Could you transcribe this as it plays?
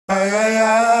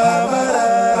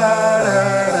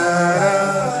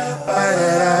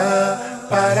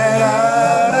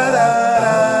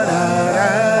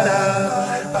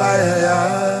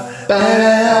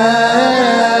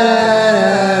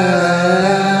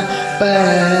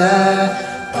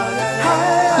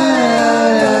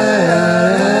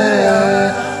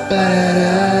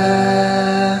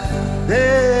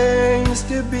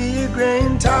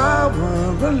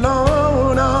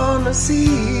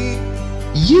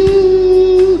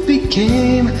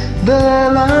became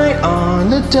the light on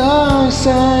the dark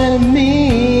side of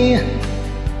me.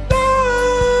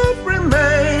 Love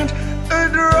remained a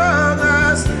drug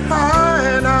that's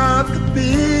high not the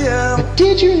pill. But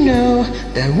did you know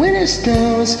that when it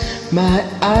snows, my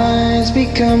eyes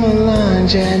become a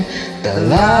lunge, and the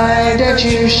light that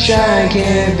you shine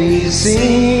can't be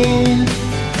seen?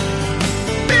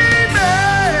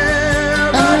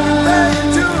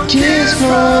 Kiss from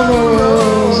a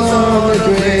rose on the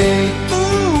grave.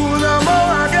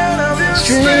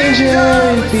 Stranger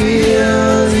it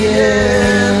feels,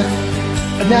 yeah.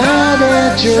 Now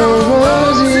that your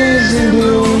rose is in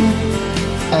bloom,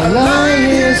 I lie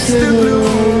against the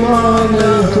gloom on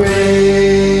the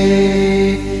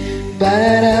grave.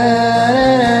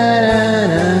 Ba-da-da-da-da-da-da,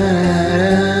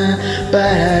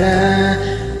 ba-da-da.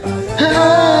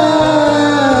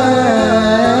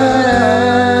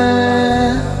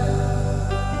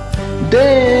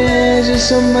 There's just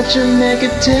so much a man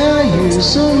could tell you,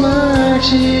 so much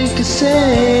he could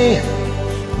say.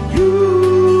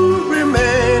 You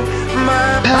remain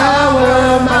my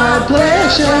Power, my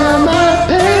pleasure, my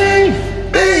pain,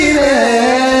 baby.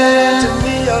 To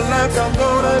me, you're like a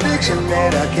gold addiction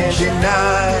that I can't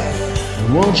deny.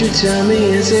 Won't you tell me,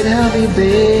 is it healthy,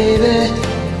 baby?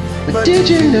 But did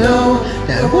you know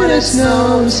that when it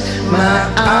snows, my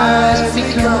eyes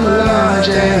become large,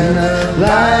 and the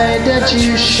light that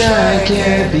you shine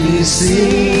can't be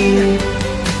seen?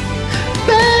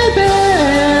 Baby,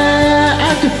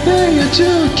 I compare you to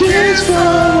a kiss from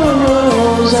a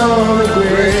rose on the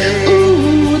grave.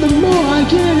 Ooh, the more I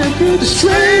get of you, the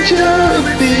stranger it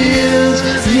feels,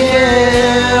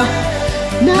 yeah.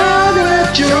 Now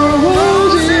that your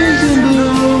rose is in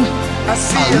bloom, I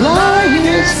see I you lie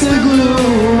against the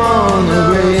gloom on the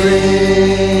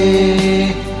grave.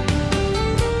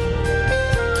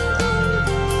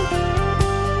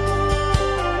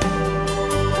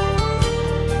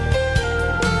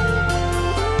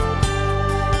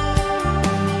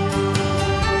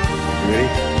 Ready?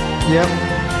 Yep.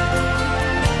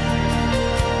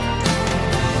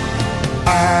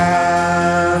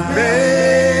 I've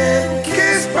been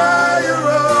kissed by a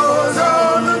rose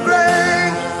on the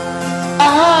grave.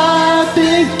 I've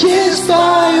been kissed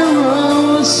by a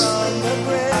rose,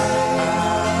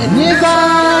 and if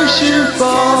I should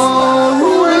fall, it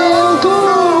will go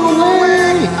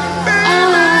away.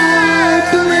 I've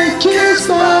been kissed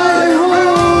by a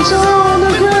rose on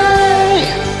the grave.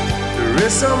 There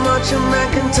is so much a man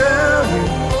can tell you,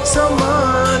 so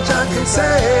much I can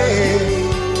say.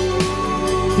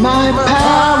 My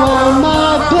power,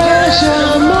 my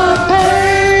pleasure, my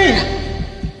pain.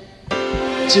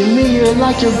 To me, you're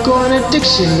like your gold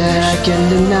addiction that I can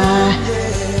deny.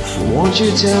 Won't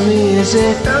you tell me, is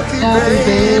it happy,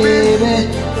 baby?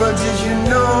 But did you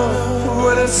know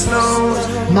when it snows,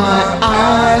 My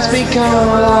eyes become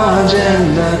large,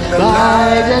 and the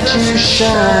light that you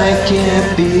shine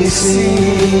can't be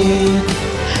seen.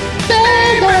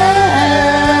 Baby,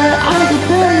 I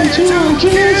compare you to a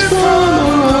kiss from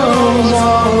a rose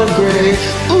on the grave.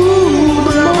 Ooh,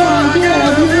 the more I get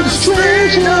of you, the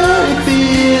stranger it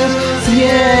feels,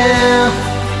 yeah.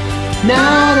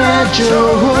 Now that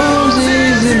your rose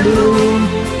is in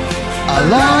bloom, I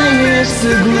lie against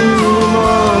the gloom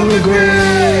on the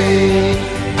grave.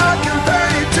 I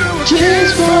compare you to a Kiss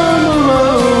from a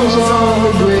rose on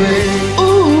the grave.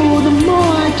 Ooh, the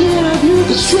more I get of you,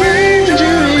 the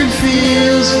stranger it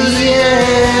feels,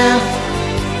 yeah.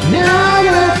 Now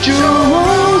that your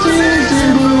rose is in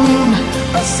bloom,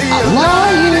 I see I you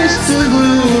lie against the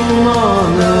gloom on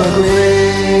the grave.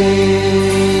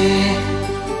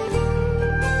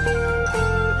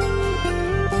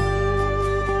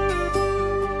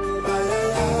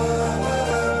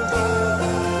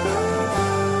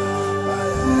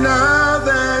 now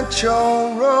that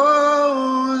your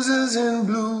rose is in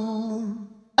bloom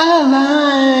I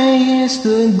lie against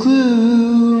the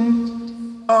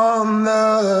gloom on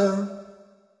the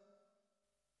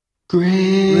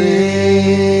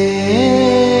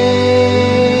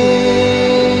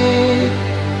grave.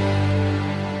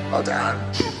 Well done.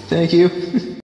 Thank you.